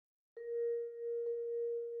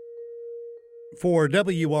For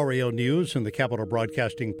WRAO News and the Capital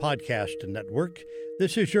Broadcasting Podcast Network,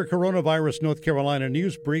 this is your Coronavirus North Carolina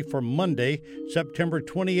News Brief for Monday, September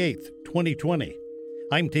 28th, 2020.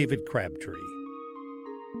 I'm David Crabtree.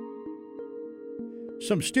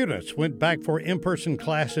 Some students went back for in-person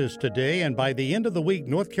classes today, and by the end of the week,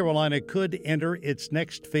 North Carolina could enter its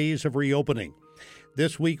next phase of reopening.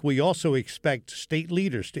 This week, we also expect state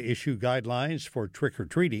leaders to issue guidelines for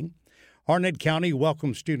trick-or-treating. Harnett County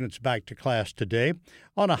welcomes students back to class today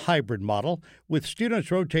on a hybrid model, with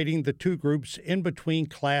students rotating the two groups in between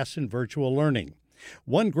class and virtual learning.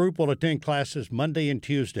 One group will attend classes Monday and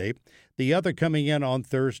Tuesday, the other coming in on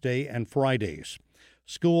Thursday and Fridays.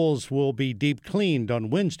 Schools will be deep cleaned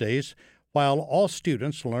on Wednesdays, while all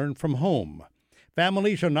students learn from home.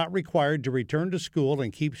 Families are not required to return to school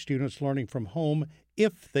and keep students learning from home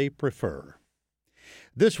if they prefer.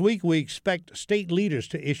 This week, we expect state leaders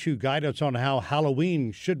to issue guidance on how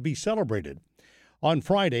Halloween should be celebrated. On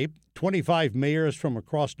Friday, 25 mayors from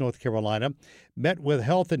across North Carolina met with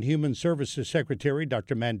Health and Human Services Secretary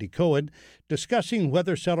Dr. Mandy Cohen, discussing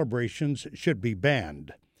whether celebrations should be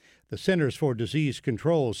banned. The Centers for Disease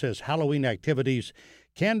Control says Halloween activities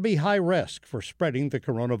can be high risk for spreading the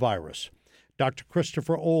coronavirus. Dr.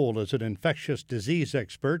 Christopher Old is an infectious disease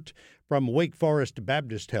expert from Wake Forest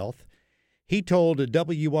Baptist Health. He told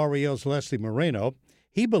WRAL's Leslie Moreno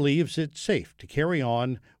he believes it's safe to carry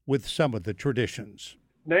on with some of the traditions.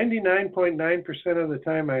 99.9% of the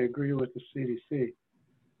time, I agree with the CDC.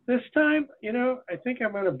 This time, I think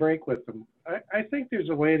I'm going to break with them. I think there's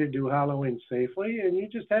a way to do Halloween safely, and you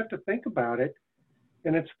just have to think about it.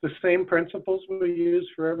 And it's the same principles we use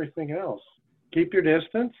for everything else. Keep your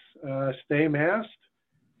distance, stay masked,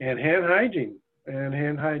 and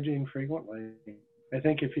hand hygiene frequently. I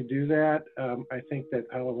think if you do that, I think that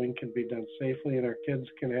Halloween can be done safely and our kids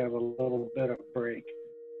can have a little bit of a break.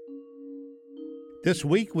 This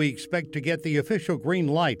week, we expect to get the official green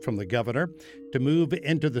light from the governor to move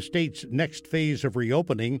into the state's next phase of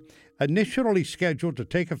reopening, initially scheduled to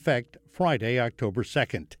take effect Friday, October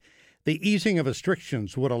 2nd. The easing of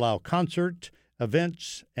restrictions would allow concerts,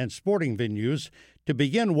 events, and sporting venues to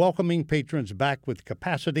begin welcoming patrons back with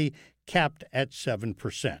capacity capped at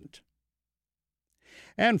 7%.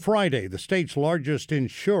 And Friday, the state's largest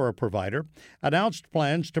insurer provider announced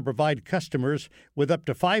plans to provide customers with up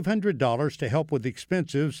to $500 to help with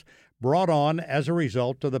expenses brought on as a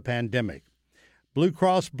result of the pandemic. Blue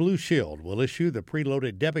Cross Blue Shield will issue the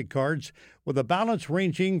preloaded debit cards with a balance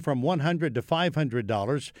ranging from $100 to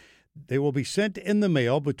 $500. They will be sent in the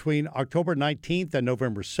mail between October 19th and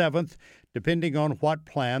November 7th, depending on what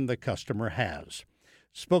plan the customer has.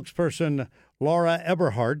 Spokesperson Laura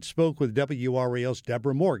Eberhardt spoke with WRAL's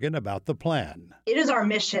Deborah Morgan about the plan. It is our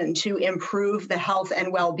mission to improve the health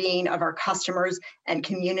and well-being of our customers and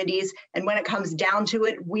communities. And when it comes down to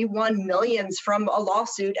it, we won millions from a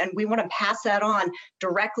lawsuit, and we want to pass that on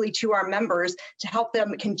directly to our members to help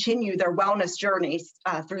them continue their wellness journeys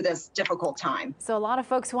through this difficult time. So a lot of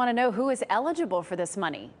folks want to know who is eligible for this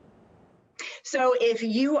money. So if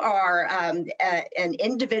you are an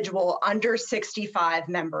individual under 65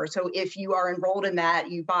 member, so if you are enrolled in that,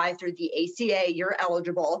 you buy through the ACA, you're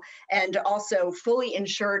eligible. And also fully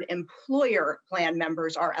insured employer plan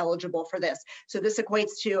members are eligible for this. So this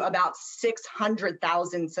equates to about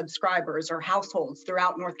 600,000 subscribers or households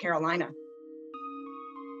throughout North Carolina.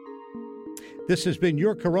 This has been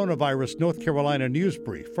your Coronavirus North Carolina News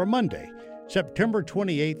Brief for Monday, September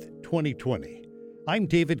 28th, 2020. I'm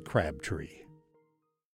David Crabtree.